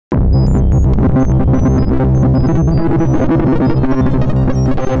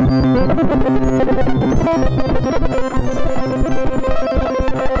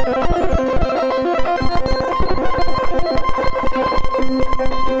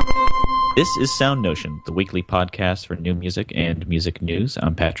This is SoundNotion, the weekly podcast for new music and music news.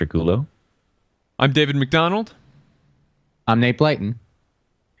 I'm Patrick Gulo. I'm David McDonald. I'm Nate Blyton.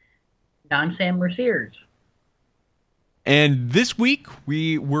 I'm Sam Merciers. And this week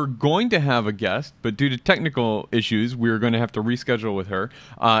we were going to have a guest, but due to technical issues, we were going to have to reschedule with her.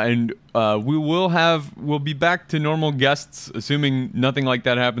 We'll be back to normal guests, assuming nothing like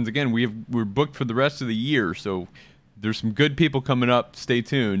that happens again. We're booked for the rest of the year, so there's some good people coming up. Stay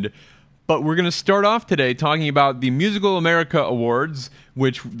tuned. But we're going to start off today talking about the Musical America Awards,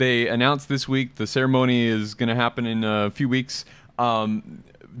 which they announced this week. The ceremony is going to happen in a few weeks. The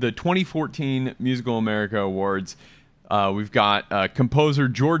 2014 Musical America Awards. We've got composer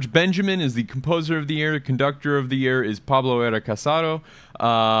George Benjamin is the composer of the year. Conductor of the year is Pablo Era Casado.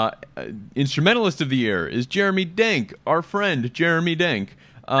 Instrumentalist of the year is Jeremy Denk, our friend Jeremy Denk.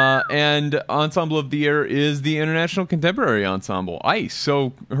 And Ensemble of the Year is the International Contemporary Ensemble, ICE.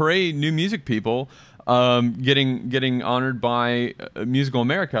 So, hooray, new music people getting honored by Musical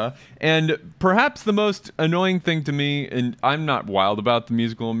America. And perhaps the most annoying thing to me, and I'm not wild about the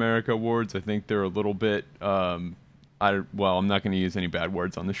Musical America Awards. I think they're a little bit... I'm not going to use any bad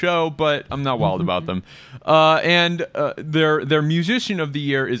words on the show, but I'm not wild about them. Their musician of the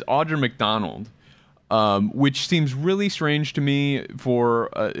year is Audra McDonald, which seems really strange to me for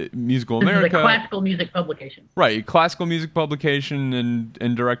Musical America. This is a classical music publication. Right, classical music publication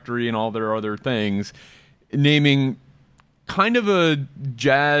and directory and all their other things, naming kind of a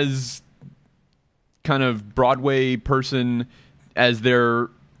jazz kind of Broadway person as their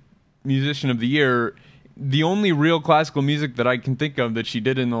musician of the year. The only real classical music that I can think of that she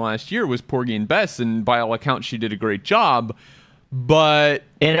did in the last year was Porgy and Bess, and by all accounts, she did a great job. But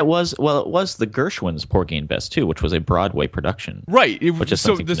it was the Gershwin's Porgy and Bess too, which was a Broadway production. Right,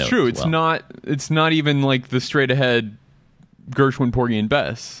 that's true. It's not even like the straight ahead Gershwin Porgy and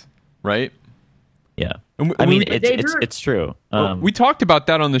Bess, right? Yeah, it's true. We talked about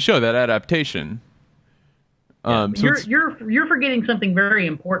that on the show, that adaptation. You're forgetting something very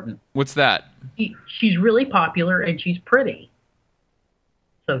important. What's that? She's really popular and she's pretty.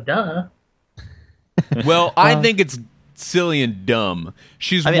 So duh. Well, I think it's silly and dumb.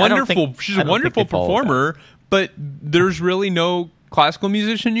 She's wonderful. She's a wonderful performer, but there's really no classical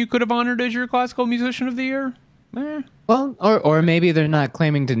musician you could have honored as your classical musician of the year. Well, or maybe they're not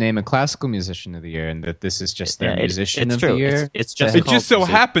claiming to name a classical musician of the year, and that this is just their musician of the year. It just so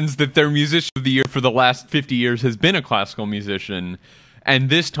happens that their musician of the year for the last 50 years has been a classical musician, and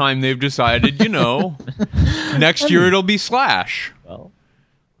this time they've decided, next year it'll be Slash. Well,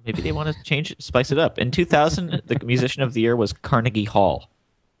 maybe they want to spice it up. In 2000, the musician of the year was Carnegie Hall.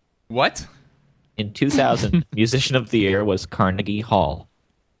 What? In 2000, musician of the year was Carnegie Hall.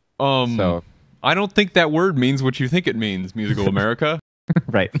 So I don't think that word means what you think it means, Musical America.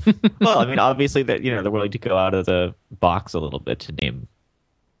 Right. Well, I mean, obviously that they're willing to go out of the box a little bit to name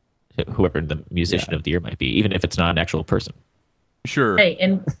whoever the musician of the year might be, even if it's not an actual person. Sure. Hey,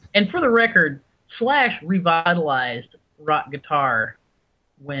 and for the record, Slash revitalized rock guitar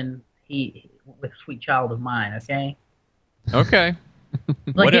with Sweet Child of Mine, okay? Okay.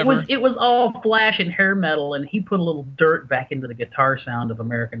 Like it was all flash and hair metal, and he put a little dirt back into the guitar sound of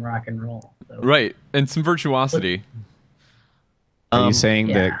American rock and roll. So. Right, and some virtuosity. Are you saying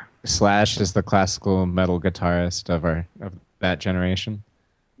that Slash is the classical metal guitarist of that generation?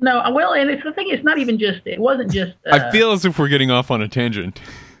 No, well, and it's the thing. It wasn't just. I feel as if we're getting off on a tangent.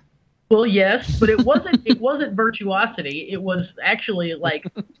 Well, yes, but it wasn't. It wasn't virtuosity. It was actually like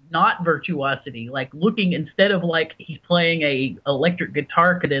not virtuosity. Like looking, instead of like he's playing a electric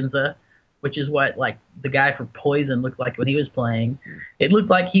guitar cadenza, which is what like the guy for Poison looked like when he was playing. It looked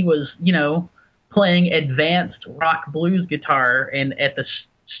like he was, playing advanced rock blues guitar and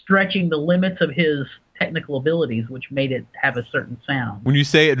stretching the limits of his technical abilities, which made it have a certain sound. When you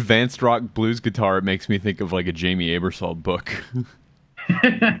say advanced rock blues guitar, it makes me think of like a Jamie Aebersold book.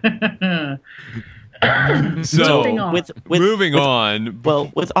 So moving on.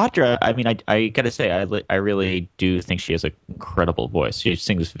 Well, with Audra, I mean, I gotta say, I really do think she has an incredible voice. She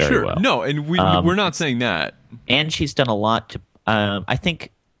sings very well. No, and we're not saying that. And she's done a lot to. I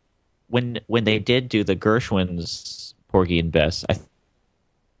think when they did do the Gershwin's Porgy and Bess,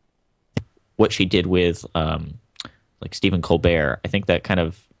 what she did with like Stephen Colbert, I think that kind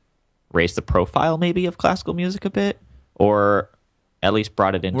of raised the profile maybe of classical music a bit, or at least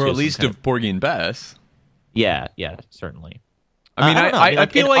brought it into... Or at least of Porgy and Bess. Yeah, certainly. I mean, I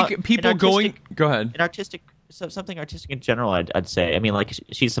feel like people going... Go ahead. Something artistic in general, I'd say. I mean, like,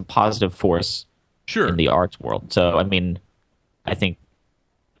 she's a positive force in the arts world. So, I mean, I think...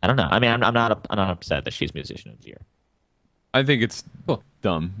 I don't know. I mean, I'm not upset that she's musician of the year. I think it's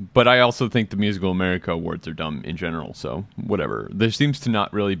dumb, but I also think the Musical America Awards are dumb in general. So whatever. There seems to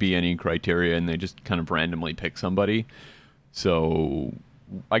not really be any criteria, and they just kind of randomly pick somebody. So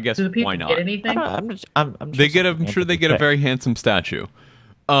I guess Do the people why not? get anything? I'm They get. I'm sure they get a very handsome statue.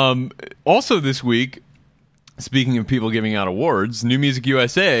 Also this week, speaking of people giving out awards, New Music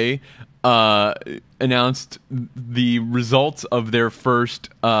USA announced the results of their first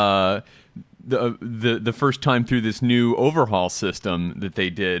the first time through this new overhaul system that they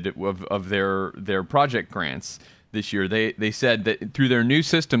did of their project grants this year. They said that through their new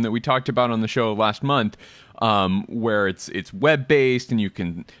system that we talked about on the show last month, where it's web based and you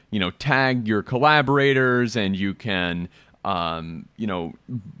can tag your collaborators and you can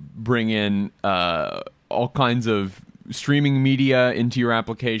bring in all kinds of streaming media into your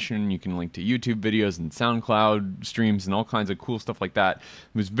application. You can link to YouTube videos and SoundCloud streams and all kinds of cool stuff like that.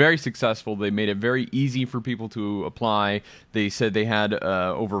 It was very successful. They made it very easy for people to apply. They said they had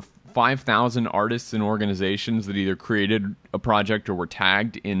over 5,000 artists and organizations that either created a project or were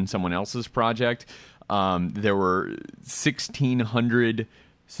tagged in someone else's project. There were 1,600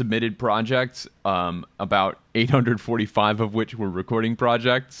 submitted projects, about 845 of which were recording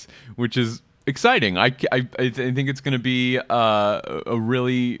projects, which is exciting. I think it's going to be a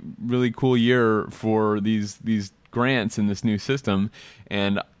really, really cool year for these grants in this new system,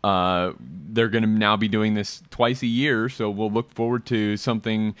 and they're going to now be doing this twice a year, so we'll look forward to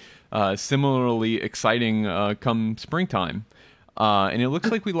something similarly exciting come springtime. And it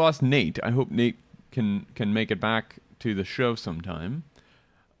looks like we lost Nate. I hope Nate can make it back to the show sometime.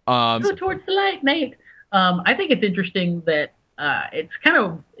 Go towards the light, Nate. I think it's interesting that it's kind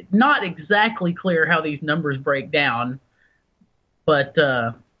of not exactly clear how these numbers break down, but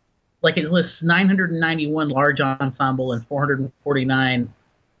like it lists 991 large ensemble and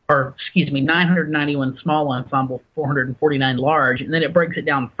 991 small ensemble, 449 large, and then it breaks it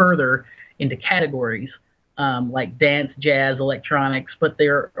down further into categories like dance, jazz, electronics, but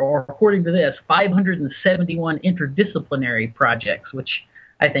there are, according to this, 571 interdisciplinary projects, which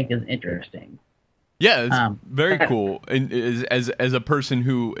I think is interesting. Yeah, it's very cool. And as a person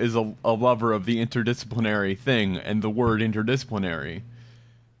who is a lover of the interdisciplinary thing and the word interdisciplinary,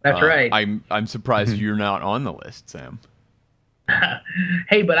 that's right. I'm surprised you're not on the list, Sam.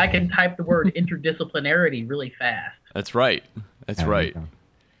 Hey, but I can type the word interdisciplinarity really fast. That's right. That's right.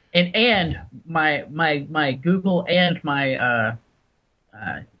 And my Google and my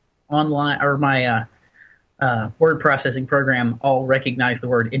online or my word processing program all recognize the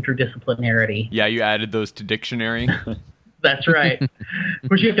word interdisciplinarity. Yeah, you added those to dictionary. That's right.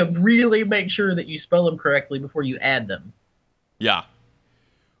 But you have to really make sure that you spell them correctly before you add them. Yeah.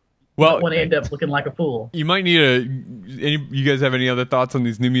 Well, you don't want to end up looking like a fool. You might need you guys have any other thoughts on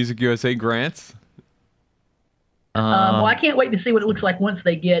these New Music USA grants? Well, I can't wait to see what it looks like once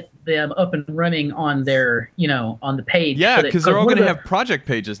they get them up and running on their, on the page. Yeah, because they're all going to have project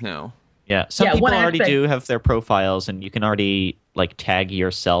pages now. Yeah, some people already do have their profiles, and you can already tag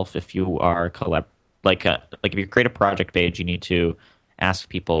yourself if you are if you create a project page, you need to ask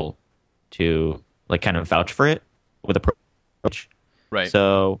people to kind of vouch for it with a approach. Right.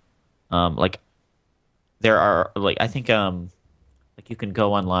 So, there are I think you can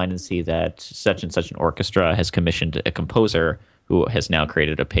go online and see that such and such an orchestra has commissioned a composer who has now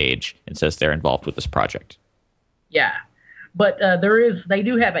created a page and says they're involved with this project. Yeah. But they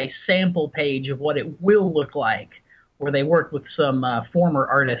do have a sample page of what it will look like, where they work with some former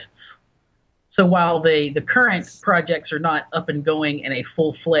artists. So while the current projects are not up and going in a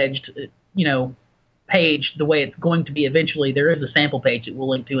full-fledged, page the way it's going to be eventually, there is a sample page that we'll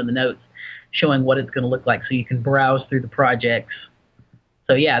link to in the notes showing what it's going to look like, so you can browse through the projects.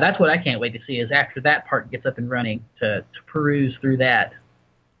 So yeah, that's what I can't wait to see, is after that part gets up and running to peruse through that.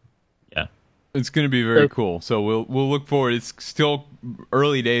 It's going to be very cool. So we'll look forward. It's still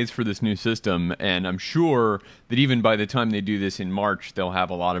early days for this new system, and I'm sure that even by the time they do this in March, they'll have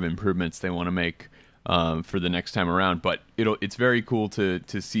a lot of improvements they want to make for the next time around. But it's very cool to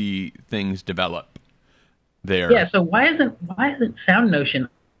see things develop there. Yeah. So why isn't SoundNotion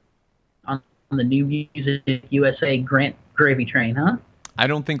on the New Music USA grant gravy train? Huh? I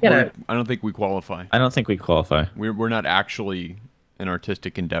don't think we qualify. I don't think we qualify. We're not actually an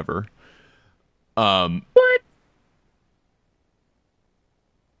artistic endeavor. What?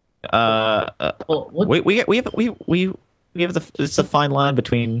 We have it's a fine line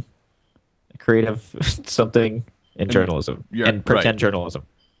between creative something and journalism and pretend journalism.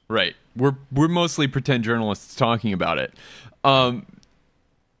 Right. We're mostly pretend journalists talking about it.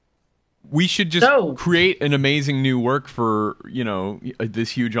 We should just create an amazing new work for this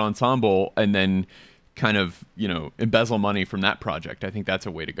huge ensemble, and then kind of, embezzle money from that project. I think that's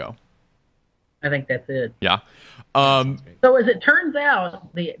a way to go. I think that's it. Yeah. So as it turns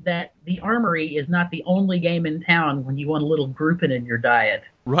out, that the Armory is not the only game in town when you want a little Gruppen in your diet.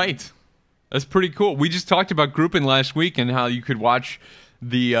 Right. That's pretty cool. We just talked about Gruppen last week and how you could watch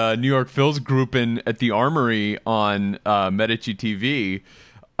the New York Phil's Gruppen at the Armory on Medici TV.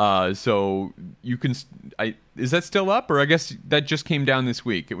 So you can... is that still up? Or I guess that just came down this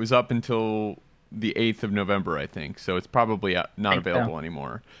week. It was up until the 8th of November, I think. So it's probably not available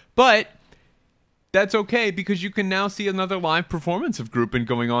anymore. But... that's okay, because you can now see another live performance of Gruppen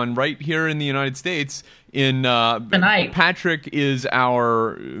going on right here in the United States. Tonight. Patrick is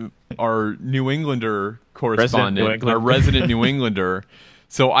our New Englander correspondent, our resident New Englander.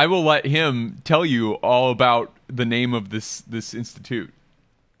 So I will let him tell you all about the name of this institute.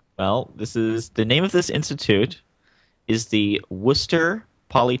 Well, the name of this institute is the Worcester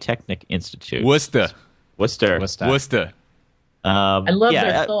Polytechnic Institute. Worcester. I love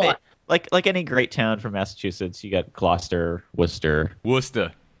their thought. Like any great town from Massachusetts, you got Gloucester, Worcester.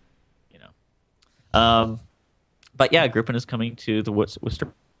 But yeah, Gruppen is coming to the Worcester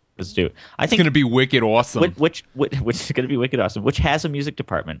Institute. I think it's going to be wicked awesome. Which is going to be wicked awesome. Which has a music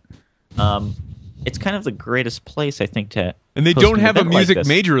department. It's kind of the greatest place, I think, to. And they don't have a music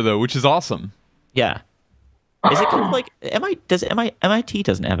major though, which is awesome. Yeah. Is it kind of like MIT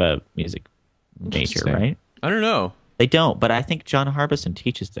doesn't have a music major, right? I don't know. They don't, but I think John Harbison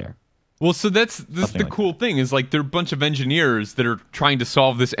teaches there. Well, so that's the cool thing is like they're a bunch of engineers that are trying to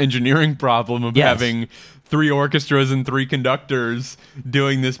solve this engineering problem of having 3 orchestras and 3 conductors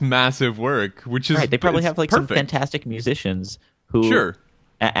doing this massive work, which is right. They probably have like perfect. some fantastic musicians who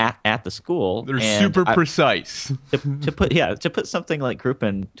at the school. They're super precise to put something like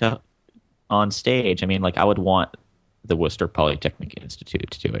Gruppen on stage. I mean, like I would want the Worcester Polytechnic Institute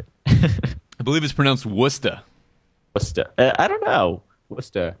to do it. I believe it's pronounced Worcester. Worcester. I don't know.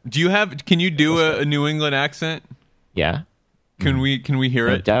 Worcester. Can you do a New England accent? Yeah. Can we hear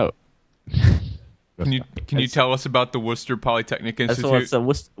it? No doubt. Can you tell us about the Worcester Polytechnic Institute? So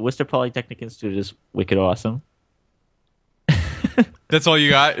Worcester Polytechnic Institute is wicked awesome. That's all you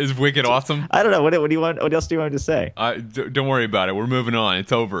got is wicked awesome? I don't know. What do you want? What else do you want me to say? Don't worry about it. We're moving on.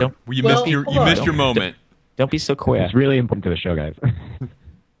 It's over. You missed your moment. Don't be so quick. It's really important to the show, guys.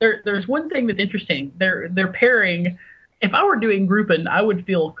 There's one thing that's interesting. They're pairing. If I were doing Gruppen, I would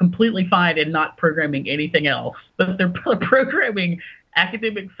feel completely fine in not programming anything else. But they're programming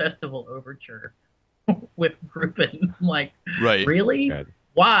Academic Festival Overture with Gruppen. I'm like, right. Really? Good.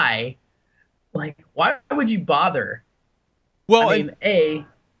 Why? Like, why would you bother? Well, I mean,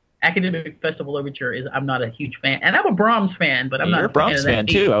 Academic Festival Overture I'm not a huge fan, and I'm a Brahms fan, but I'm not a Brahms fan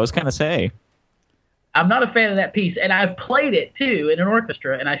too. I was gonna say. I'm not a fan of that piece, and I've played it too in an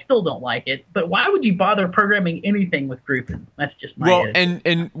orchestra, and I still don't like it. But why would you bother programming anything with Gruppen? That's just my attitude.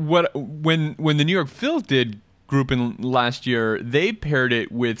 And when the New York Phil did Gruppen last year, they paired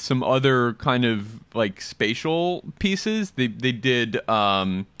it with some other kind of like spatial pieces. They did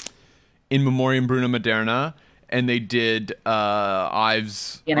In Memoriam Bruna Moderna, and they did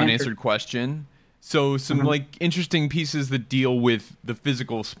Ives' Unanswered Question. So some like interesting pieces that deal with the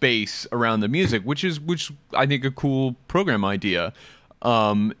physical space around the music, which I think a cool program idea.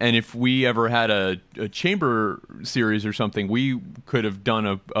 And if we ever had a chamber series or something, we could have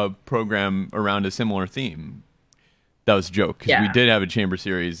done a program around a similar theme. That was a joke, because we did have a chamber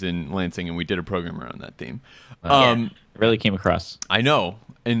series in Lansing, and we did a program around that theme. It really came across. I know.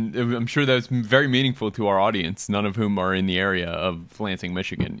 And I'm sure that's very meaningful to our audience, none of whom are in the area of Lansing,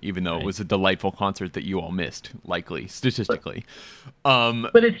 Michigan, even though it was a delightful concert that you all missed, likely, statistically.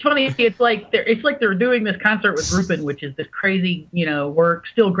 But it's funny. It's like they're doing this concert with Gruppen, which is this crazy, work,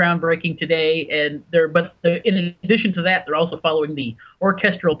 still groundbreaking today. And in addition to that, they're also following the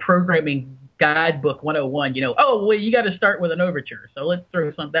orchestral programming guidebook 101. You got to start with an overture, so let's throw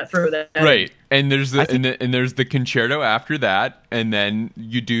that right. And there's the concerto after that, and then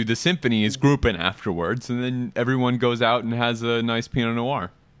you do the symphony as Gruppen afterwards, and then everyone goes out and has a nice Pinot Noir.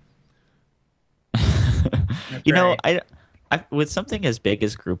 I with something as big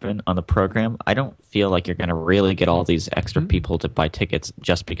as Gruppen on the program, I don't feel like you're going to really get all these extra people to buy tickets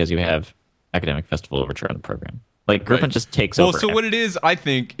just because you have Academic Festival Overture on the program. Like, Gruppen just takes over. Well, so what it is, I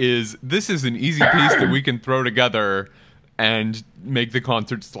think, is this is an easy piece that we can throw together and make the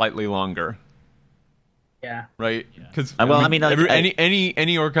concert slightly longer. Yeah. Right? Because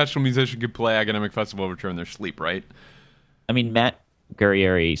any orchestral musician could play Academic Festival Overture in their sleep, right? I mean, Matt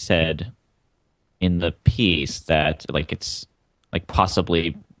Guerrieri said in the piece that it's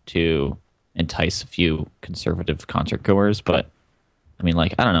possibly to entice a few conservative concert goers, but I mean, I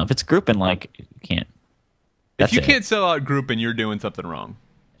don't know, if it's Gruppen, you can't If you can't sell out Gruppen, you're doing something wrong.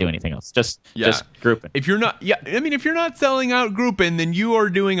 Do anything else? Just Gruppen. If you're not, if you're not selling out Gruppen, then you are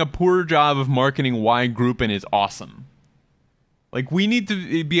doing a poor job of marketing why Gruppen is awesome. Like, we need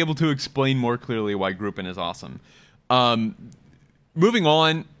to be able to explain more clearly why Gruppen is awesome. Moving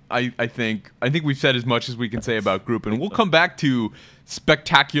on, I think we've said as much as we can say about Gruppen. We'll come back to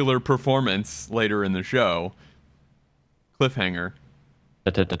spectacular performance later in the show. Cliffhanger.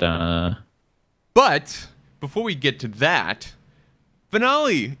 Da-da-da-da. But before we get to that,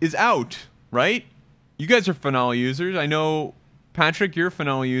 Finale is out, right? You guys are Finale users. I know, Patrick, you're a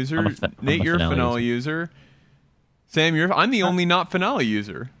Finale user. Nate, you're a Finale user. Sam, I'm the only not Finale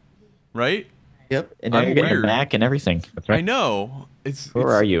user, right? Yep. And now you're getting a Mac and everything. That's right. I know. Where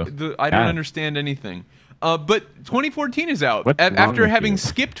are you? I don't understand anything. But 2014 is out. After having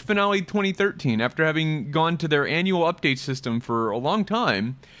skipped Finale 2013, after having gone to their annual update system for a long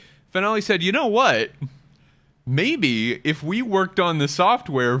time, Finale said, you know what? Maybe if we worked on the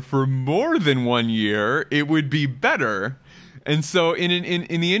software for more than 1 year, it would be better. And so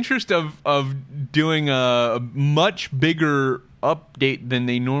in the interest of doing a much bigger update than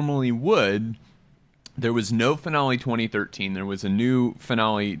they normally would, there was no Finale 2013. There was a new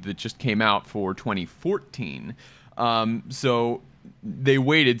Finale that just came out for 2014. So they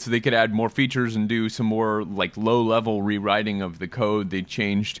waited so they could add more features and do some more like low-level rewriting of the code. They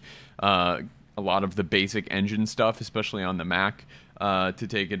changed a lot of the basic engine stuff, especially on the Mac, to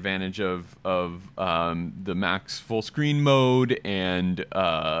take advantage of the Mac's full screen mode and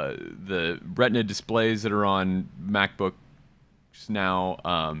the Retina displays that are on MacBooks now,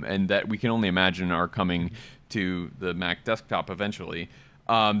 and that we can only imagine are coming to the Mac desktop eventually.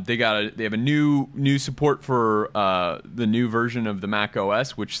 They have a new support for the new version of the Mac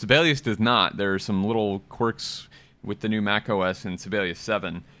OS, which Sibelius does not. There are some little quirks with the new Mac OS in Sibelius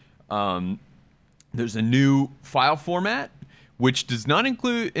 7. There's a new file format, which does not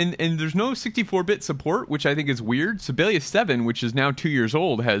include, and there's no 64-bit support, which I think is weird. Sibelius 7, which is now 2 years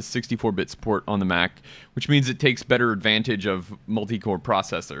old, has 64-bit support on the Mac, which means it takes better advantage of multi-core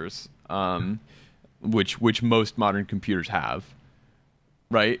processors, which most modern computers have.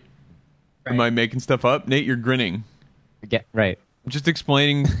 Right? Am I making stuff up? Nate, you're grinning. Yeah, right. I'm just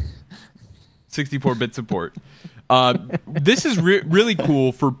explaining 64-bit support. This is really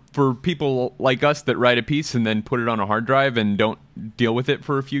cool for people like us that write a piece and then put it on a hard drive and don't deal with it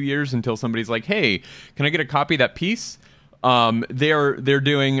for a few years until somebody's like, hey, can I get a copy of that piece? They're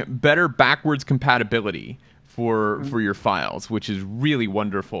doing better backwards compatibility for your files, which is really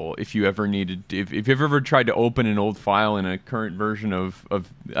wonderful if you ever if you've ever tried to open an old file in a current version of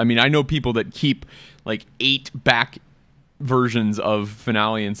I mean, I know people that keep like 8 back versions of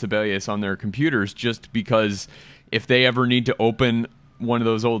Finale and Sibelius on their computers just because if they ever need to open one of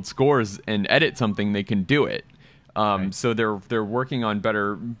those old scores and edit something, they can do it. Right. So they're working on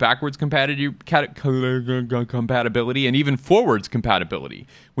better backwards compatibility and even forwards compatibility,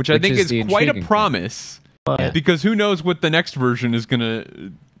 which I think is quite a promise. Because who knows what the next version is going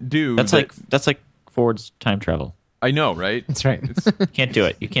to do? That's like forwards time travel. I know, right? That's right. Can't do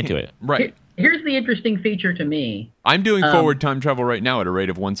it. You can't do it. Right. Here's the interesting feature to me. I'm doing forward time travel right now at a rate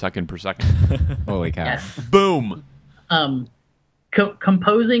of 1 second per second. Holy cow. Yes. Boom.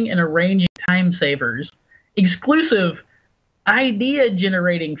 Composing and arranging time savers, exclusive idea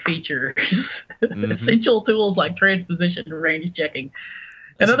generating features, essential tools like transposition and range checking.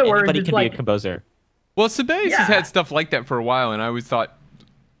 In other words, anybody it's can like be a composer. Well, Sibelius has had stuff like that for a while, and I always thought,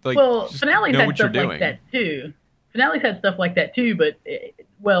 like, Finale's had stuff doing. like that too. Finale's had stuff like that too, but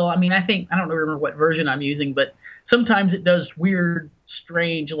I mean, I don't remember what version I'm using, but sometimes it does weird,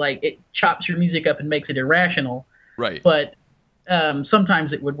 strange, like it chops your music up and makes it irrational. Right. But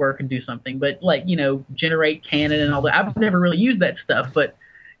sometimes it would work and do something. But like, generate canon and all that. I've never really used that stuff, but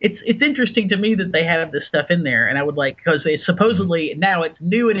it's interesting to me that they have this stuff in there, and I would like, because it's supposedly now it's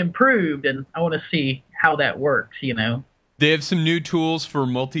new and improved, and I want to see how that works. They have some new tools for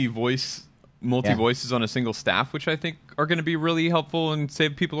multi-voices on a single staff, which I think are going to be really helpful and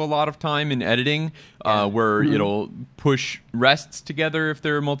save people a lot of time in editing, where it'll push rests together if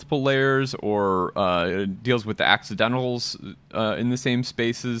there are multiple layers, or it deals with the accidentals in the same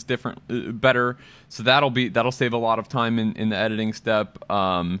spaces better. So that'll save a lot of time in the editing step.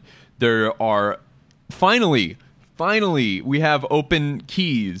 There are finally, we have open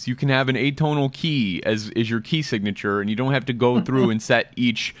keys. You can have an atonal key as your key signature, and you don't have to go through and set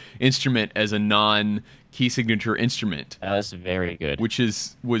each instrument as a non-key signature instrument. That was very good. Which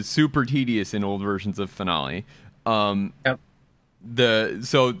was super tedious in old versions of Finale. Yep.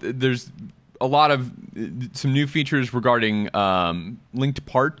 So there's a lot of some new features regarding linked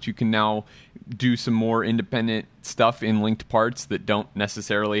parts. You can now do some more independent stuff in linked parts that don't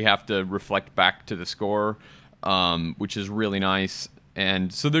necessarily have to reflect back to the score, which is really nice.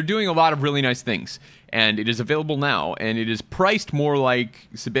 And so they're doing a lot of really nice things. And it is available now, and it is priced more like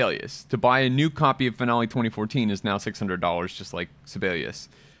Sibelius. To buy a new copy of Finale 2014 is now $600, just like Sibelius.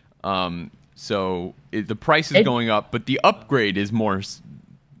 So the price is going up, but the upgrade is more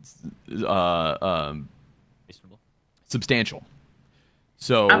substantial.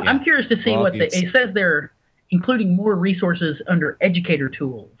 So I'm curious to see it says they're including more resources under educator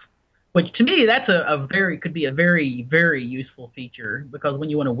tools, which to me that's could be a very, very useful feature, because when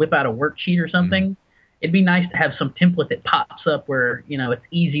you want to whip out a worksheet or something, it'd be nice to have some template that pops up where it's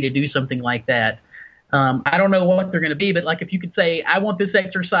easy to do something like that. I don't know what they're going to be, but like if you could say, I want this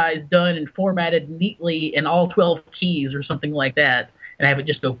exercise done and formatted neatly in all 12 keys or something like that, and have it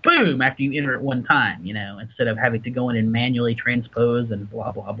just go boom after you enter it one time, instead of having to go in and manually transpose and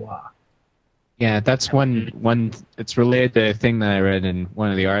blah, blah, blah. Yeah, that's one. It's related to a thing that I read in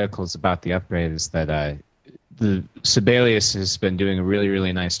one of the articles about the upgrade, is that the Sibelius has been doing a really,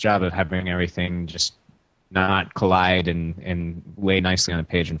 really nice job of having everything just not collide and lay nicely on a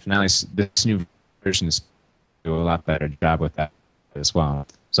page. And Finale, this new version is do a lot better job with that as well.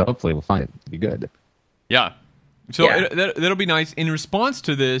 So hopefully we'll find it to be good. Yeah. So that'll be nice. In response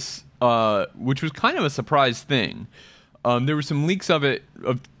to this, which was kind of a surprise thing, there were some leaks of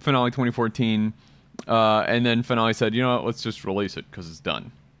Finale 2014, and then Finale said, let's just release it because it's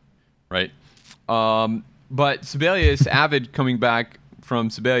done, right? But Sibelius, Avid coming back from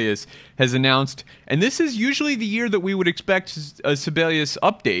Sibelius, has announced, and this is usually the year that we would expect a Sibelius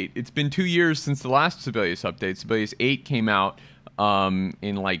update. It's been 2 years since the last Sibelius update. Sibelius 8 came out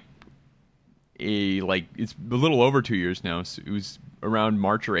in it's a little over 2 years now. So it was around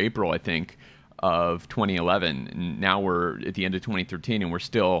March or April, I think, of 2011, and now we're at the end of 2013, and we're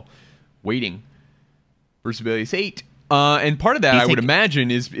still waiting for Sibelius 8. And part of that, I would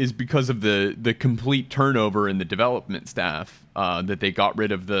imagine, is because of the complete turnover in the development staff, that they got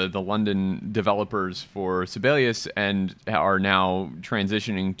rid of the London developers for Sibelius and are now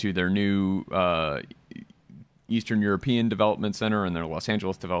transitioning to their new Eastern European Development Center and their Los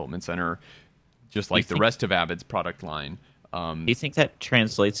Angeles Development Center, just like the rest of Avid's product line. Do you think that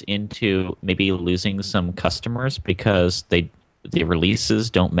translates into maybe losing some customers because the releases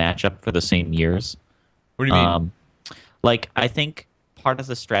don't match up for the same years? What do you mean? I think part of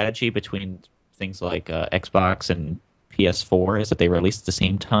the strategy between things like Xbox and PS4 is that they release at the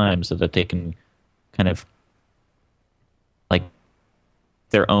same time so that they can kind of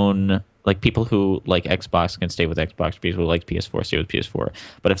their own, people who like Xbox can stay with Xbox, people who like PS4 stay with PS4.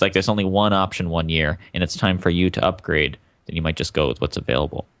 But if there's only one option 1 year and it's time for you to upgrade, then you might just go with what's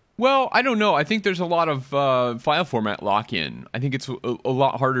available. Well, I don't know. I think there's a lot of file format lock-in. I think it's a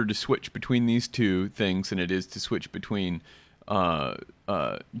lot harder to switch between these two things than it is to switch between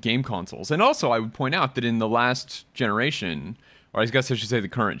game consoles. And also, I would point out that in the last generation, or I guess I should say the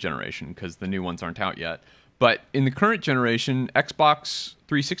current generation, because the new ones aren't out yet, but in the current generation, Xbox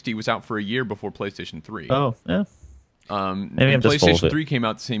 360 was out for a year before PlayStation 3. Oh, yeah. Maybe PlayStation 3 came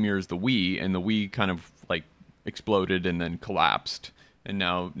out the same year as the Wii, and the Wii kind of exploded and then collapsed. And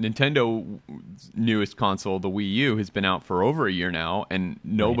now Nintendo's newest console, the Wii U, has been out for over a year now, and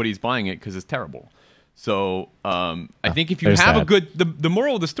nobody's buying it because it's terrible. So I think if you have a good... The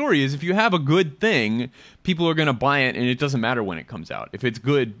moral of the story is if you have a good thing, people are going to buy it, and it doesn't matter when it comes out. If it's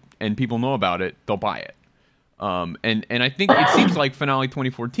good and people know about it, they'll buy it. And I think it seems like Finale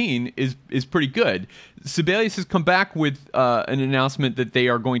 2014 is pretty good. Sibelius has come back with an announcement that they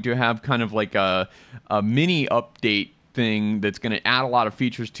are going to have kind of like a mini update thing that's going to add a lot of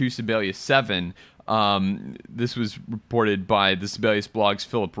features to Sibelius 7. This was reported by the Sibelius blog's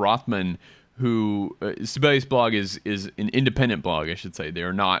Philip Rothman, who Sibelius blog is an independent blog, I should say. They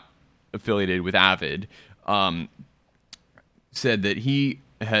are not affiliated with Avid. Said that he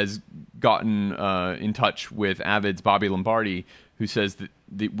has gotten in touch with Avid's Bobby Lombardi, who says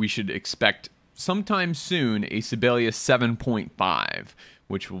that we should expect sometime soon a Sibelius 7.5,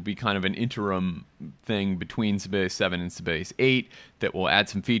 which will be kind of an interim thing between Sibelius 7 and Sibelius 8 that will add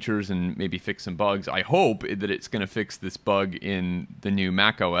some features and maybe fix some bugs. I hope that it's going to fix this bug in the new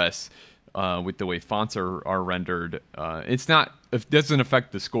Mac OS with the way fonts are rendered. It doesn't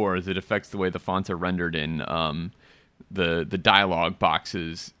affect the scores. It affects the way the fonts are rendered in the dialog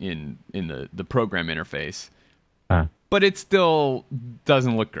boxes in the program interface. But it still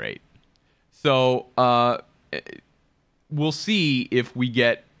doesn't look great. So we'll see if we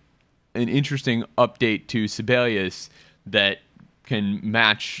get an interesting update to Sibelius that can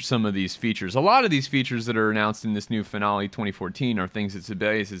match some of these features. A lot of these features that are announced in this new Finale 2014 are things that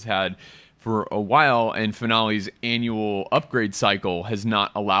Sibelius has had for a while, and Finale's annual upgrade cycle has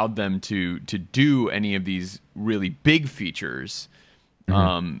not allowed them to do any of these really big features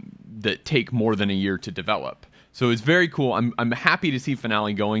that take more than a year to develop. So it's very cool. I'm happy to see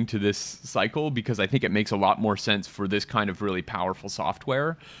Finale going to this cycle because I think it makes a lot more sense for this kind of really powerful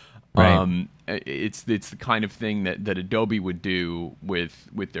software. Right. It's the kind of thing that Adobe would do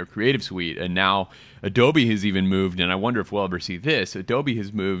with their Creative Suite, and now Adobe has even moved, and I wonder if we'll ever see this. Adobe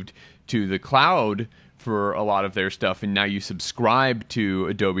has moved to the cloud for a lot of their stuff, and now you subscribe to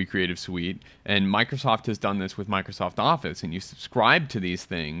Adobe Creative Suite, and Microsoft has done this with Microsoft Office, and you subscribe to these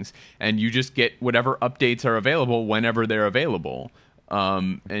things, and you just get whatever updates are available whenever they're available.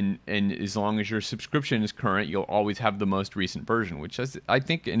 And as long as your subscription is current, you'll always have the most recent version, which is, I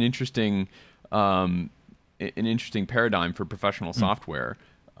think, an interesting paradigm for professional software.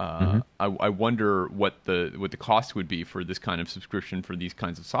 I wonder what the cost would be for this kind of subscription for these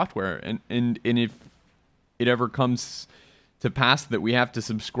kinds of software, and if it ever comes to pass that we have to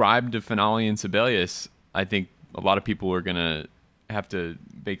subscribe to Finale and Sibelius, I think a lot of people are going to have to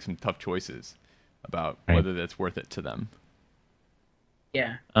make some tough choices about whether that's worth it to them.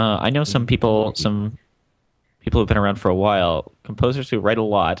 Yeah. I know some people who've been around for a while, composers who write a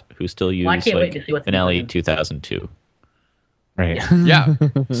lot, who still use I can't wait to see what Finale 2002. Right. Yeah.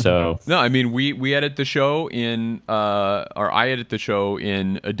 So no, I mean we edit the show in or I edit the show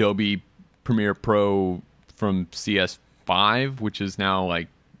in Adobe Premiere Pro from CS5, which is now like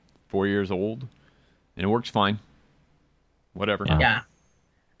 4 years old, and it works fine. Whatever. Yeah.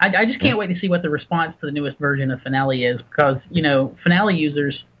 I just can't wait to see what the response to the newest version of Finale is, because Finale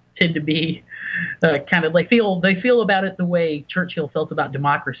users tend to be kind of like they feel about it the way Churchill felt about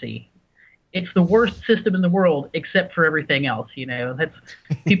democracy. It's the worst system in the world except for everything else. That's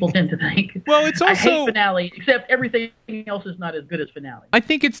people tend to think. Well, it's also, I hate Finale, except everything else is not as good as Finale. I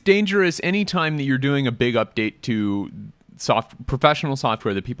think it's dangerous anytime that you're doing a big update to professional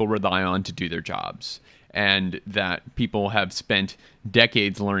software that people rely on to do their jobs, and that people have spent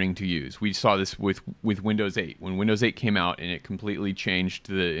decades learning to use. We saw this with Windows 8. When Windows 8 came out and it completely changed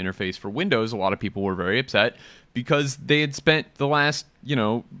the interface for Windows, a lot of people were very upset because they had spent the last,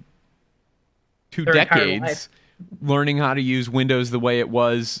 2 decades learning how to use Windows the way it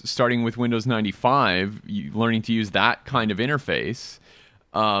was, starting with Windows 95, learning to use that kind of interface.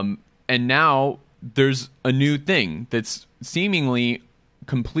 And now there's a new thing that's seemingly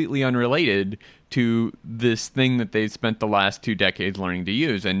completely unrelated to this thing that they've spent the last 2 decades learning to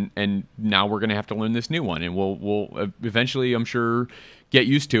use, and now we're going to have to learn this new one, and we'll eventually, I'm sure, get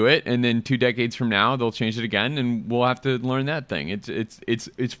used to it, and then 2 decades from now they'll change it again, and we'll have to learn that thing.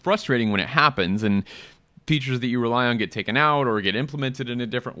 It's frustrating when it happens, and features that you rely on get taken out or get implemented in a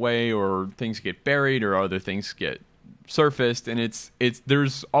different way, or things get buried, or other things get surfaced, and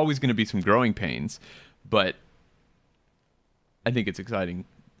there's always going to be some growing pains, but I think it's exciting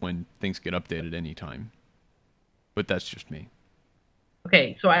when things get updated anytime. But that's just me.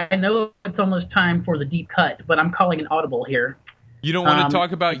 Okay, so I know it's almost time for the deep cut, but I'm calling an audible here. You don't want to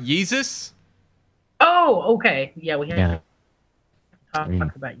talk about Yeezus? Oh, okay. Yeah, we have to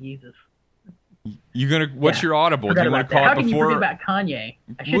talk about Yeezus. What's your audible? Do you want to call How it can before? you forget about Kanye?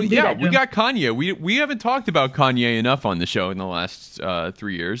 Well, yeah, we got Kanye. We haven't talked about Kanye enough on the show in the last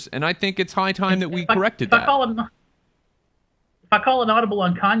 3 years, and I think it's high time that we corrected that. If I call an audible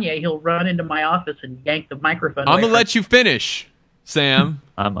on Kanye, he'll run into my office and yank the microphone away. I'm gonna let you finish, Sam.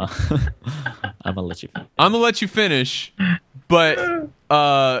 I'm gonna let you finish. I'm gonna let you finish, but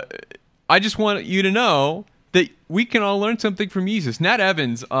I just want you to know that we can all learn something from Yeezus. Nat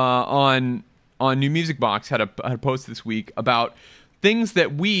Evans on New Music Box had a post this week about things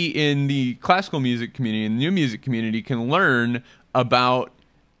that we in the classical music community and the new music community can learn about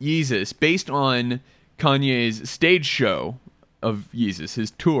Yeezus based on Kanye's stage show of Yeezus, his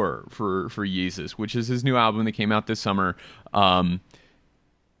tour for Yeezus, which is his new album that came out this summer. I'm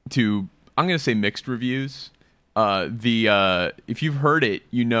going to say mixed reviews. If you've heard it,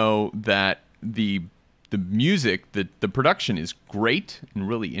 you know that the music, the production is great and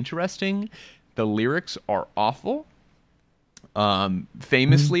really interesting. The lyrics are awful,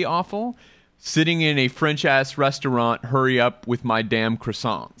 famously awful. Sitting in a French-ass restaurant, hurry up with my damn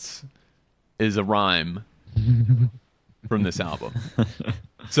croissants is a rhyme from this album.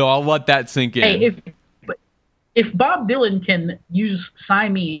 So I'll let that sink in. Hey, if Bob Dylan can use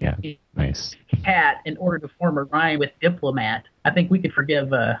Siamese cat in order to form a rhyme with diplomat, I think we could forgive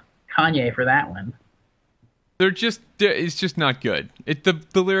Kanye for that one. It's just not good.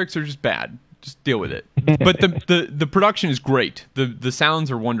 The lyrics are just bad. Just deal with it. but the production is great. The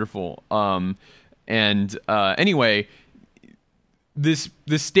sounds are wonderful. Anyway, this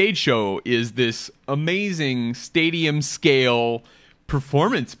stage show is this amazing stadium scale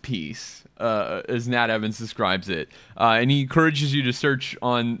performance piece, as Nat Evans describes it, and he encourages you to search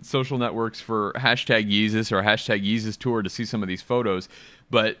on social networks for #Yeezus or #Yeezus Tour to see some of these photos.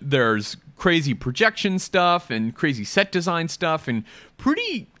 But there's crazy projection stuff and crazy set design stuff and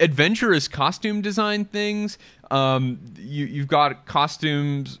pretty adventurous costume design things. You've got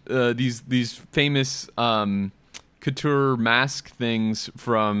costumes, these famous couture mask things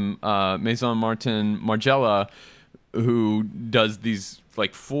from Maison Martin Margiela, who does these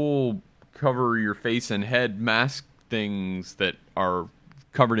like full cover your face and head mask things that are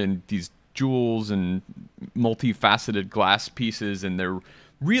covered in these jewels and multifaceted glass pieces, and they're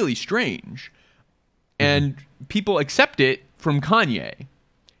really strange. And people accept it from Kanye,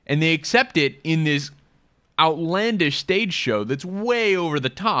 and they accept it in this outlandish stage show that's way over the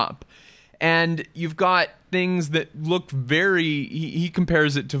top. And you've got things that look very, he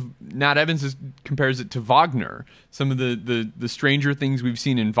compares it to, Nat Evans compares it to Wagner, some of the stranger things we've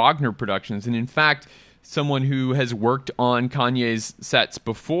seen in Wagner productions. And in fact, someone who has worked on Kanye's sets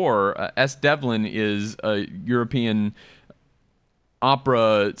before, S. Devlin, is a European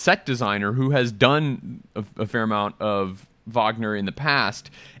opera set designer who has done a fair amount of Wagner in the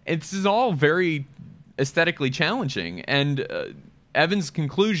past. This is all very aesthetically challenging. And Evans'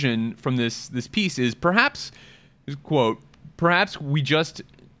 conclusion from this piece is perhaps we just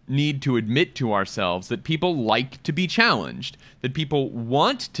need to admit to ourselves that people like to be challenged, that people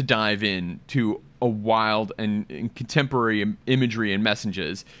want to dive into a wild and contemporary imagery and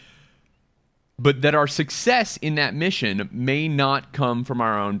messages, but that our success in that mission may not come from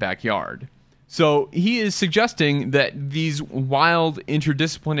our own backyard. So he is suggesting that these wild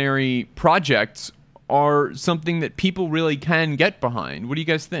interdisciplinary projects are something that people really can get behind. What do you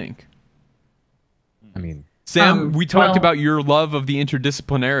guys think? I mean, Sam, we talked about your love of the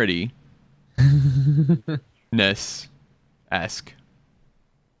interdisciplinary esque.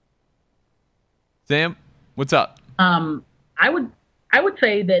 Sam, what's up? I would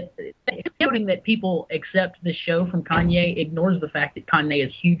say that noting that people accept this show from Kanye ignores the fact that Kanye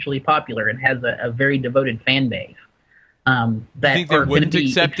is hugely popular and has a very devoted fan base. You think they wouldn't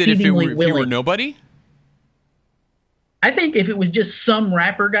accept it if you were nobody? I think if it was just some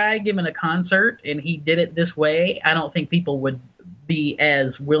rapper guy giving a concert and he did it this way, I don't think people would be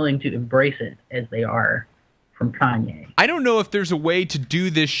as willing to embrace it as they are from Kanye. I don't know if there's a way to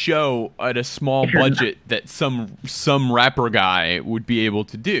do this show at a small budget that some rapper guy would be able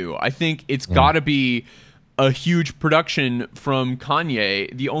to do. I think it's got to be a huge production from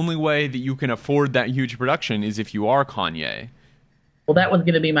Kanye. The only way that you can afford that huge production is if you are Kanye. Well, that was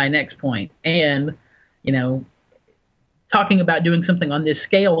going to be my next point. And, talking about doing something on this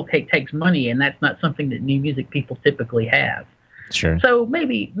scale takes money, and that's not something that new music people typically have. Sure. So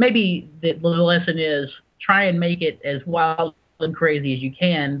maybe the lesson is try and make it as wild and crazy as you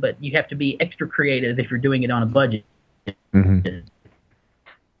can, but you have to be extra creative if you're doing it on a budget. Mm-hmm.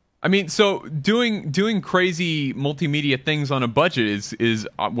 I mean, so doing crazy multimedia things on a budget is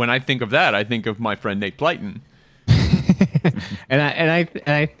when I think of that, I think of my friend Nate Blyton. and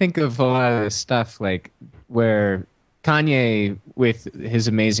I think of a lot of the stuff like where Kanye, with his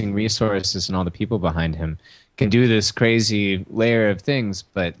amazing resources and all the people behind him, can do this crazy layer of things,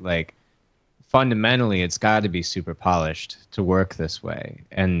 but like fundamentally, it's got to be super polished to work this way.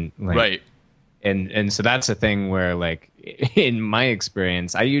 And like, right. And so that's a thing where, like, in my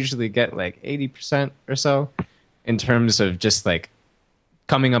experience, I usually get like 80% or so in terms of just like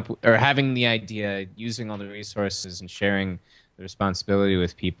coming up or having the idea, using all the resources and sharing the responsibility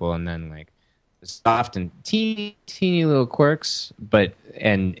with people, and then like often teeny little quirks, but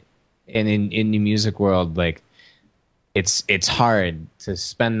and in the music world, like it's hard to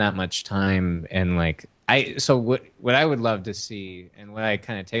spend that much time. And like what I would love to see, and what I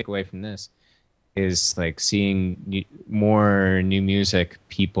kind of take away from this, is like seeing more new music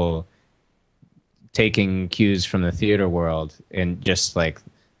people taking cues from the theater world and just like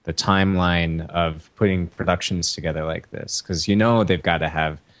the timeline of putting productions together like this, because they've got to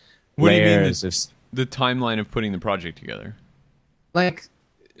have layers of the timeline of putting the project together. Like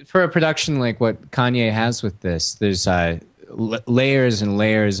for a production like what Kanye has with this, there's layers and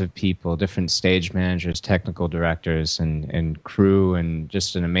layers of people, different stage managers, technical directors, and crew, and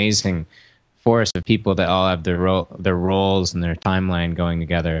just an amazing force of people that all have their roles and their timeline going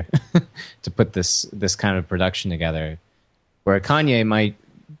together to put this kind of production together. Where Kanye might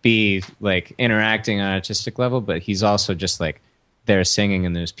be like interacting on an artistic level, but he's also just like there singing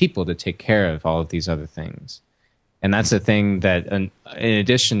and there's people to take care of all of these other things. And that's the thing that, in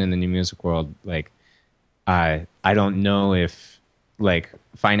addition, in the new music world, like, I don't know if, like,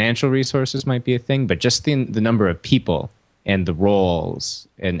 financial resources might be a thing, but just the number of people and the roles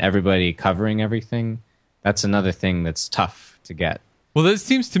and everybody covering everything, that's another thing that's tough to get. Well, that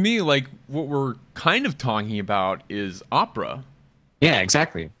seems to me like what we're kind of talking about is opera. Yeah,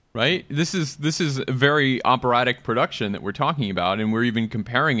 exactly. Right? This is a very operatic production that we're talking about, and we're even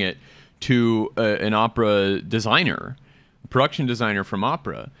comparing it to an opera designer, a production designer from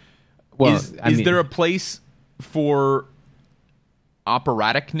opera. Well, is there a place for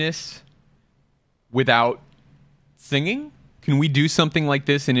operaticness without singing? Can we do something like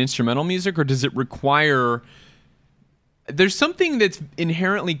this in instrumental music, or does it require... There's something that's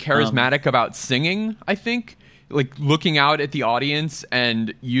inherently charismatic about singing, I think. Like looking out at the audience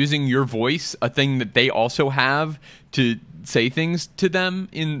and using your voice, a thing that they also have, to say things to them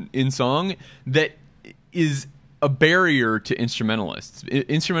in song, that is a barrier to instrumentalists.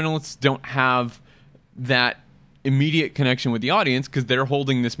 Instrumentalists don't have that immediate connection with the audience because they're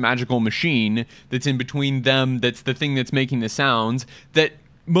holding this magical machine that's in between them, that's the thing that's making the sounds, that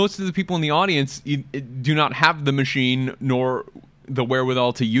most of the people in the audience do not have the machine nor the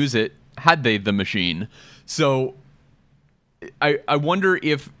wherewithal to use it had they the machine. So I wonder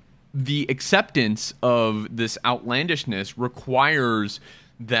if the acceptance of this outlandishness requires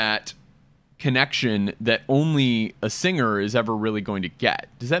that connection that only a singer is ever really going to get.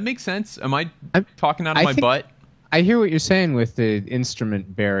 Does that make sense? Am I talking out of my butt? I hear what you're saying with the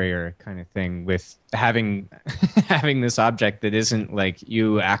instrument barrier kind of thing, with having having this object that isn't like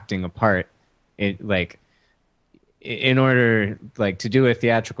you acting a part. It, like, in order, like, to do a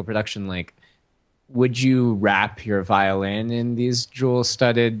theatrical production, like, would you wrap your violin in these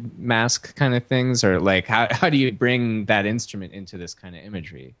jewel-studded mask kind of things, or like how do you bring that instrument into this kind of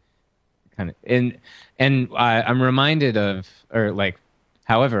imagery? Kind of, and I'm reminded of,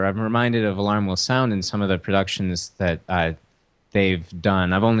 however, I'm reminded of Alarm Will Sound in some of the productions that they've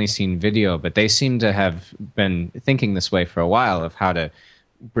done. I've only seen video, but they seem to have been thinking this way for a while, of how to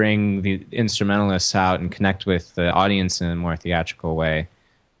bring the instrumentalists out and connect with the audience in a more theatrical way.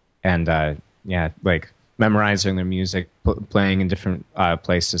 And like memorizing their music, playing in different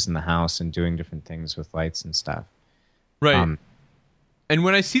places in the house and doing different things with lights and stuff. Right. And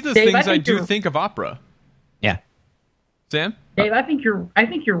when I see those Dave, things, I do think of opera. Yeah. Sam? Dave, I think you're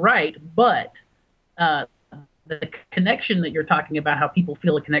right, but the connection that you're talking about, how people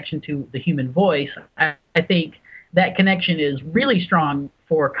feel a connection to the human voice, I think that connection is really strong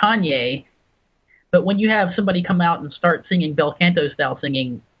for Kanye. But when you have somebody come out and start singing bel canto style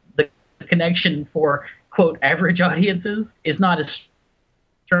singing, the connection for, quote, average audiences is not as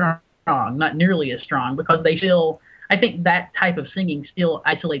strong, not nearly as strong, because they feel... I think that type of singing still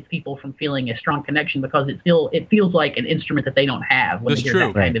isolates people from feeling a strong connection, because it feels like an instrument that they don't have when they hear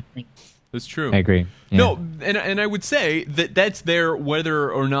that kind of thing. That's true. I agree. Yeah. No, and I would say that that's there whether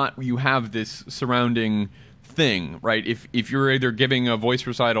or not you have this surrounding thing, right? If you're either giving a voice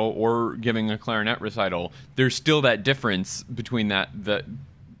recital or giving a clarinet recital, there's still that difference between that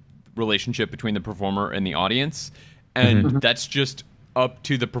relationship between the performer and the audience, and that's just up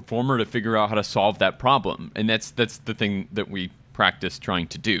to the performer to figure out how to solve that problem. And that's the thing that we practice trying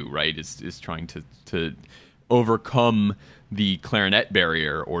to do, right? Is trying to overcome the clarinet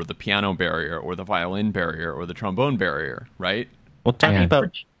barrier or the piano barrier or the violin barrier or the trombone barrier, right? Well, talking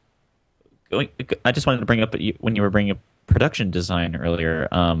about I just wanted to bring up when you were bringing up production design earlier,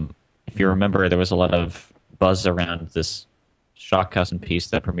 if you remember, there was a lot of buzz around this Stockhausen piece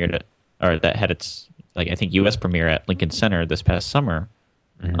that premiered that had its, like, I think, U.S. premiere at Lincoln Center this past summer.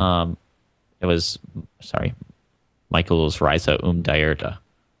 It was, Michael's Reise die Erde.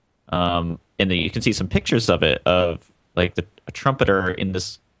 And then you can see some pictures of it, of like a trumpeter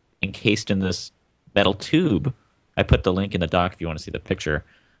encased in this metal tube. I put the link in the doc if you want to see the picture.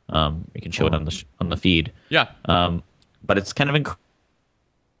 You can show it on the feed. Yeah. But it's kind of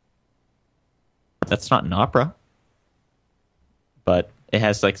that's not an opera, but it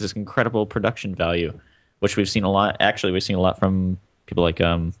has like this incredible production value, which we've seen a lot. Actually, we've seen a lot from people like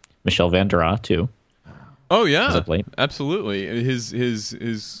Michel Vandera too. Oh yeah, absolutely.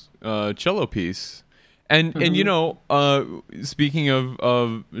 His cello piece, and you know, speaking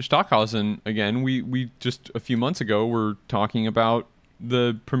of Stockhausen again, we just a few months ago were talking about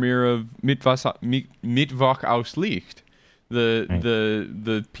the premiere of Mittwoch aus Licht,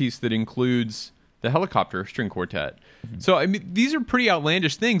 the piece that includes the helicopter string quartet. So I mean, these are pretty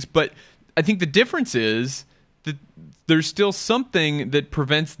outlandish things, but I think the difference is that there's still something that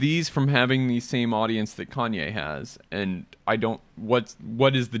prevents these from having the same audience that Kanye has, and I don't.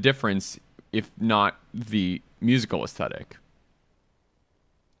 What is the difference if not the musical aesthetic?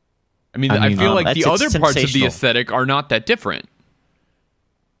 I mean, I feel like the other parts of the aesthetic are not that different.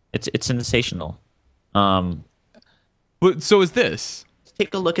 It's sensational. But so is this.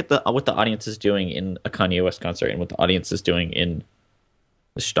 Take a look at what the audience is doing in a Kanye West concert and what the audience is doing in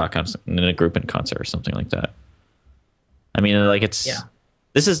the Stock concert, in a Gruppen concert or something like that. I mean, like this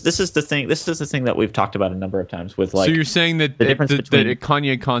is the thing. This is the thing that we've talked about a number of times with like. So you're saying that the difference between that at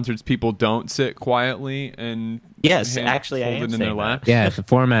Kanye concerts people don't sit quietly and yes, actually, I am saying their lap? Yeah, the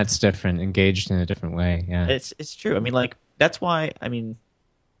format's different, engaged in a different way. Yeah, it's true. I mean, like that's why. I mean,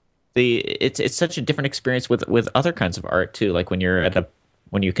 it's such a different experience with other kinds of art too. Like when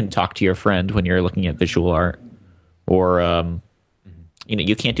you can talk to your friend when you're looking at visual art, or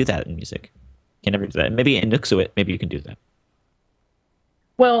you can't do that in music. You can never do that. Maybe in Nuxuit, maybe you can do that.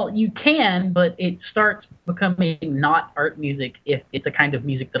 Well, you can, but it starts becoming not art music if it's a kind of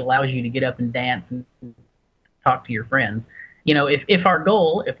music that allows you to get up and dance and talk to your friends. You know, if our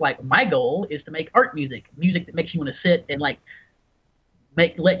goal, if like my goal is to make art music that makes you want to sit and like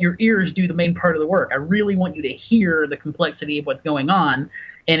let your ears do the main part of the work. I really want you to hear the complexity of what's going on.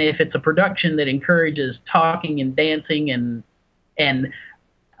 And if it's a production that encourages talking and dancing and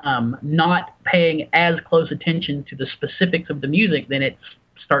not paying as close attention to the specifics of the music, then it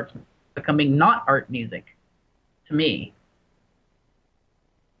starts becoming not art music to me.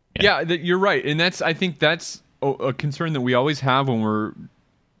 Yeah, you're right. And I think that's a concern that we always have when we're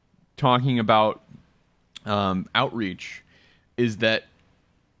talking about outreach, is that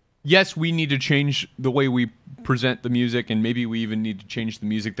yes, we need to change the way we present the music, and maybe we even need to change the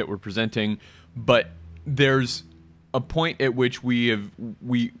music that we're presenting, but there's a point at which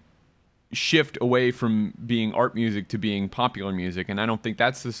we shift away from being art music to being popular music, and I don't think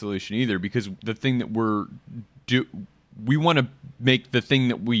that's the solution either, because the thing that we want to make the thing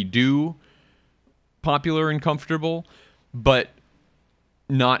that we do popular and comfortable, but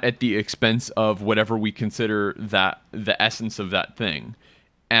not at the expense of whatever we consider that the essence of that thing.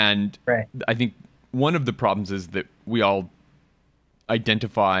 And right. I think one of the problems is that we all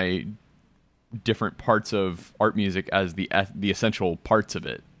identify different parts of art music as the essential parts of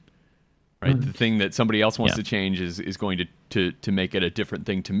it. Right? The thing that somebody else wants to change is going to make it a different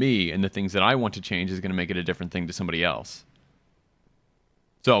thing to me, and the things that I want to change is going to make it a different thing to somebody else.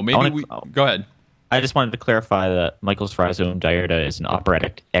 So maybe go ahead. I just wanted to clarify that Michael's Frazum Diarda is an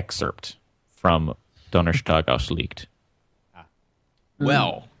operatic excerpt from Donnerstag ausliegt.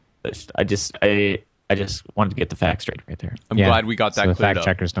 Well, I just wanted to get the facts straight right there. I'm glad we got that so cleared fact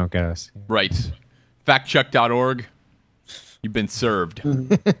checkers don't get us. Right. Factcheck.org. You've been served.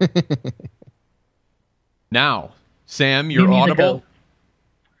 Now, Sam, you're audible.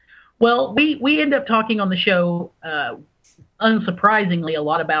 Well, we end up talking on the show, unsurprisingly, a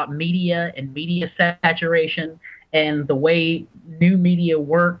lot about media and media saturation and the way new media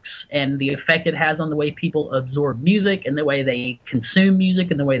works and the effect it has on the way people absorb music and the way they consume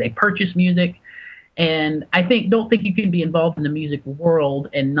music and the way they purchase music. And I don't think you can be involved in the music world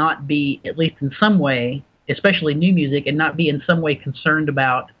and not be, at least in some way, especially new music, and not be in some way concerned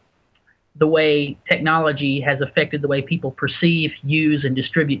about the way technology has affected the way people perceive, use, and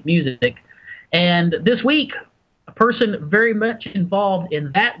distribute music. And this week, a person very much involved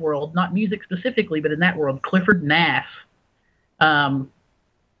in that world, not music specifically, but in that world, Clifford Nass,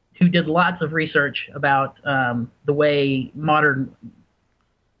 who did lots of research about the way modern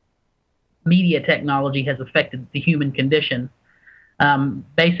media technology has affected the human condition.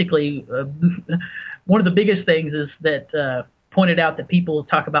 Basically, one of the biggest things is that pointed out that people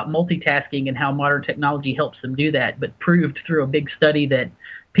talk about multitasking and how modern technology helps them do that, but proved through a big study that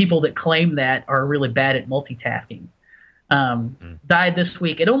people that claim that are really bad at multitasking. Died this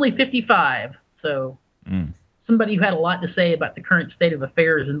week at only 55. So somebody who had a lot to say about the current state of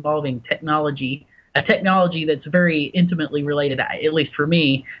affairs involving technology, a technology that's very intimately related, at least for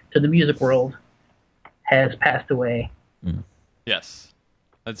me, to the music world, has passed away. Yes,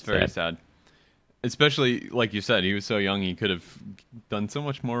 that's very sad. Especially, like you said, he was so young, he could have done so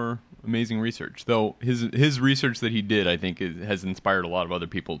much more amazing research. Though his research that he did, I think, has inspired a lot of other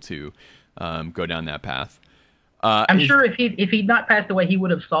people to go down that path. I'm sure if he'd not passed away, he would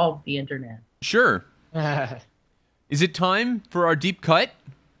have solved the internet. Sure. Is it time for our deep cut?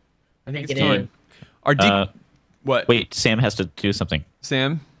 I think it's time. Our deep... what? Wait, Sam has to do something.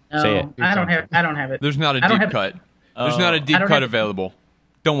 Sam? No, say it. I don't have it. There's not a deep cut. There's not a deep cut available.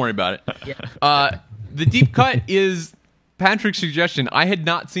 Don't worry about it. Yeah. The deep cut is Patrick's suggestion. I had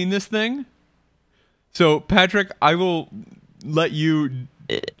not seen this thing, So, Patrick, I will let you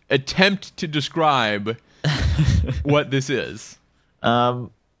attempt to describe what this is. So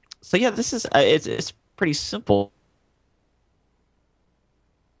yeah, this is it's pretty simple.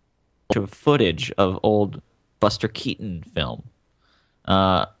 Of footage of old Buster Keaton film,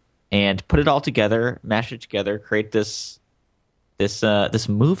 and put it all together, mash it together, create this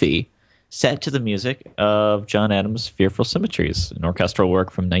movie set to the music of John Adams' Fearful Symmetries, an orchestral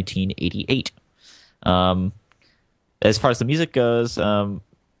work from 1988. As far as the music goes,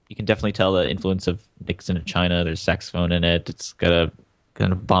 you can definitely tell the influence of Nixon in China. There's saxophone in it. It's got a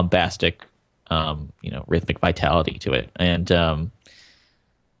kind of bombastic, rhythmic vitality to it, and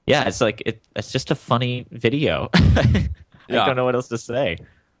yeah, it's like it's just a funny video. I don't know what else to say.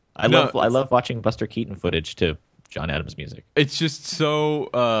 I love watching Buster Keaton footage to John Adams music. It's just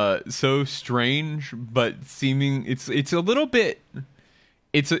so strange, but seeming it's a little bit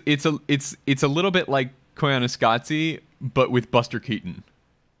it's a little bit like Koyaanisqatsi, but with Buster Keaton.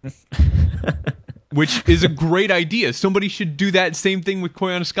 Which is a great idea. Somebody should do that same thing with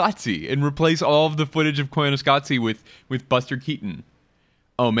Koyaanisqatsi and replace all of the footage of Koyaanisqatsi with Buster Keaton.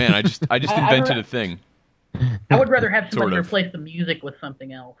 Oh man, I just invented a thing. I would rather have somebody replace the music with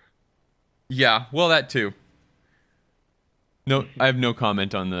something else. Yeah, well, that too. No, I have no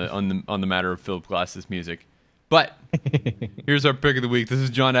comment on the matter of Philip Glass's music. But here's our pick of the week. This is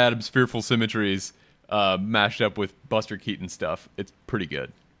John Adams' Fearful Symmetries, mashed up with Buster Keaton stuff. It's pretty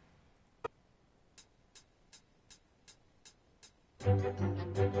good.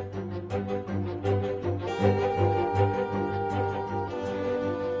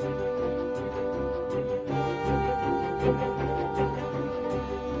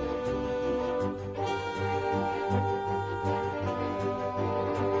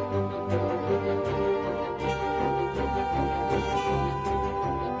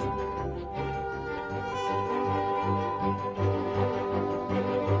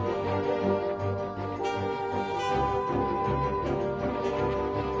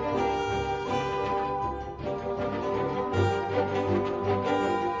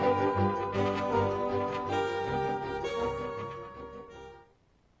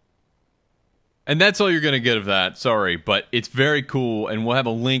 And that's all you're going to get of that. Sorry, but it's very cool, and we'll have a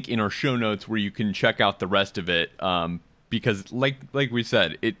link in our show notes where you can check out the rest of it. Because, like we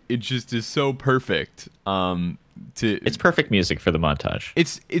said, it just is so perfect. It's perfect music for the montage.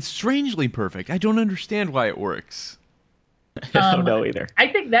 It's strangely perfect. I don't understand why it works. I don't know either. I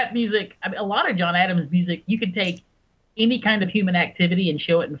think that music, a lot of John Adams music, you could take any kind of human activity and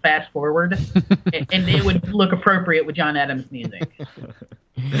show it in fast forward, and it would look appropriate with John Adams music.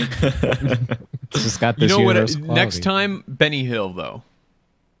 It's just got this universal quality. Next time, Benny Hill, though.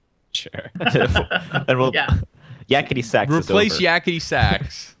 Sure. And we'll Yakety Sax. Replace Yakety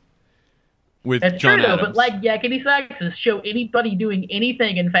Sax with That's John true, Adams. Though, but like Yakety Sax, show anybody doing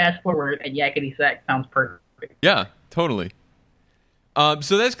anything in fast forward, and Yakety Sax sounds perfect. Yeah, totally.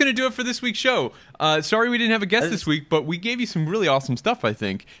 So that's going to do it for this week's show. Sorry we didn't have a guest this week, but we gave you some really awesome stuff, I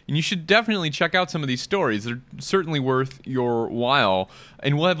think. And you should definitely check out some of these stories. They're certainly worth your while.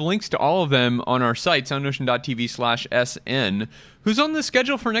 And we'll have links to all of them on our site, soundnotion.tv/SN. Who's on the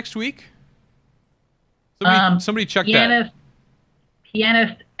schedule for next week? Somebody check that.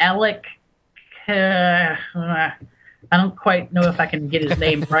 Pianist Alec... I don't quite know if I can get his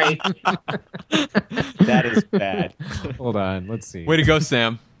name right. That is bad. Hold on, let's see. Way to go,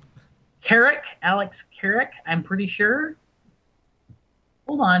 Sam. Alex Carrick, I'm pretty sure.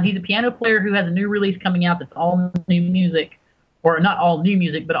 Hold on, he's a piano player who has a new release coming out that's all new music. Or not all new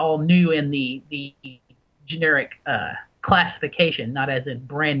music, but all new in the generic classification, not as in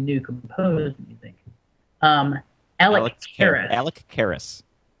brand new composed music. Alec Karras. Alec Karras.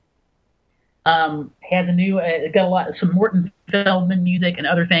 Has a new got some Morton Feldman music and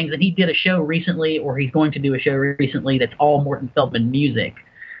other things, and he did a show recently, or he's going to do a show recently that's all Morton Feldman music.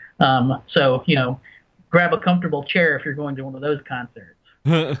 So grab a comfortable chair if you're going to one of those concerts.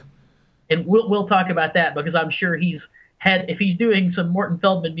 And we'll talk about that, because I'm sure if he's doing some Morton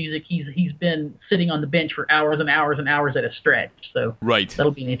Feldman music, he's been sitting on the bench for hours and hours and hours at a stretch. So right,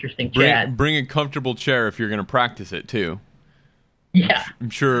 that'll be an interesting chat. Bring a comfortable chair if you're going to practice it too. Yeah, I'm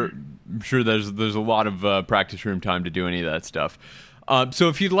sure there's a lot of practice room time to do any of that stuff. So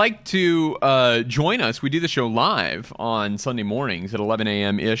if you'd like to join us, we do the show live on Sunday mornings at 11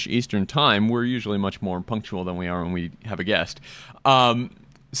 a.m.-ish Eastern Time. We're usually much more punctual than we are when we have a guest.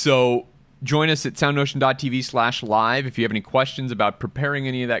 So join us at soundnotion.tv/live. If you have any questions about preparing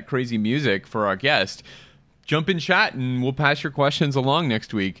any of that crazy music for our guest, jump in chat and we'll pass your questions along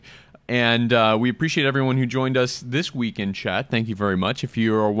next week. And we appreciate everyone who joined us this week in chat. Thank you very much. If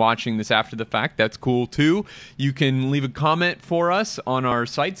you are watching this after the fact, that's cool too. You can leave a comment for us on our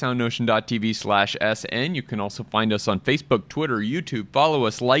site, soundnotion.tv/SN. You can also find us on Facebook, Twitter, YouTube. Follow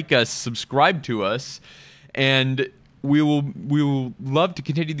us, like us, subscribe to us. And we will love to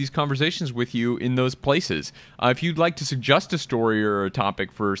continue these conversations with you in those places. If you'd like to suggest a story or a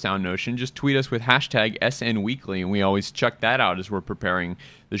topic for SoundNotion, just tweet us with hashtag SNWeekly, and we always check that out as we're preparing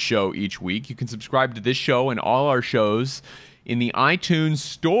the show each week. You can subscribe to this show and all our shows in the iTunes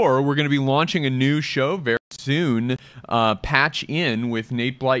store. We're going to be launching a new show very soon. Patch In with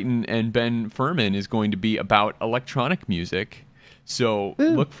Nate Blyton and Ben Furman is going to be about electronic music. So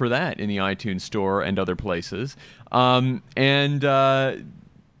look for that in the iTunes store and other places. We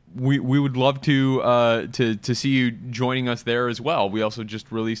would love to see you joining us there as well. We also just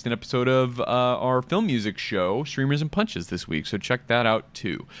released an episode of our film music show, Streamers and Punches, this week. So check that out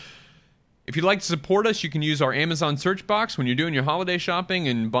too. If you'd like to support us, you can use our Amazon search box when you're doing your holiday shopping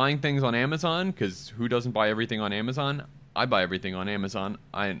and buying things on Amazon, because who doesn't buy everything on Amazon? I buy everything on Amazon.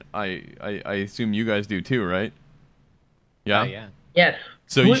 I assume you guys do too, right? Yeah? Yeah. Yes.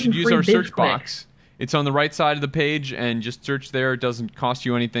 So you should use our search Bisquick. box. It's on the right side of the page, and just search there. It doesn't cost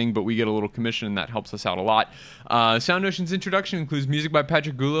you anything, but we get a little commission, and that helps us out a lot. SoundNotion's introduction includes music by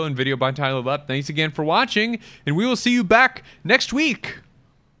Patrick Gulo and video by Tyler Lepp. Thanks again for watching, and we will see you back next week.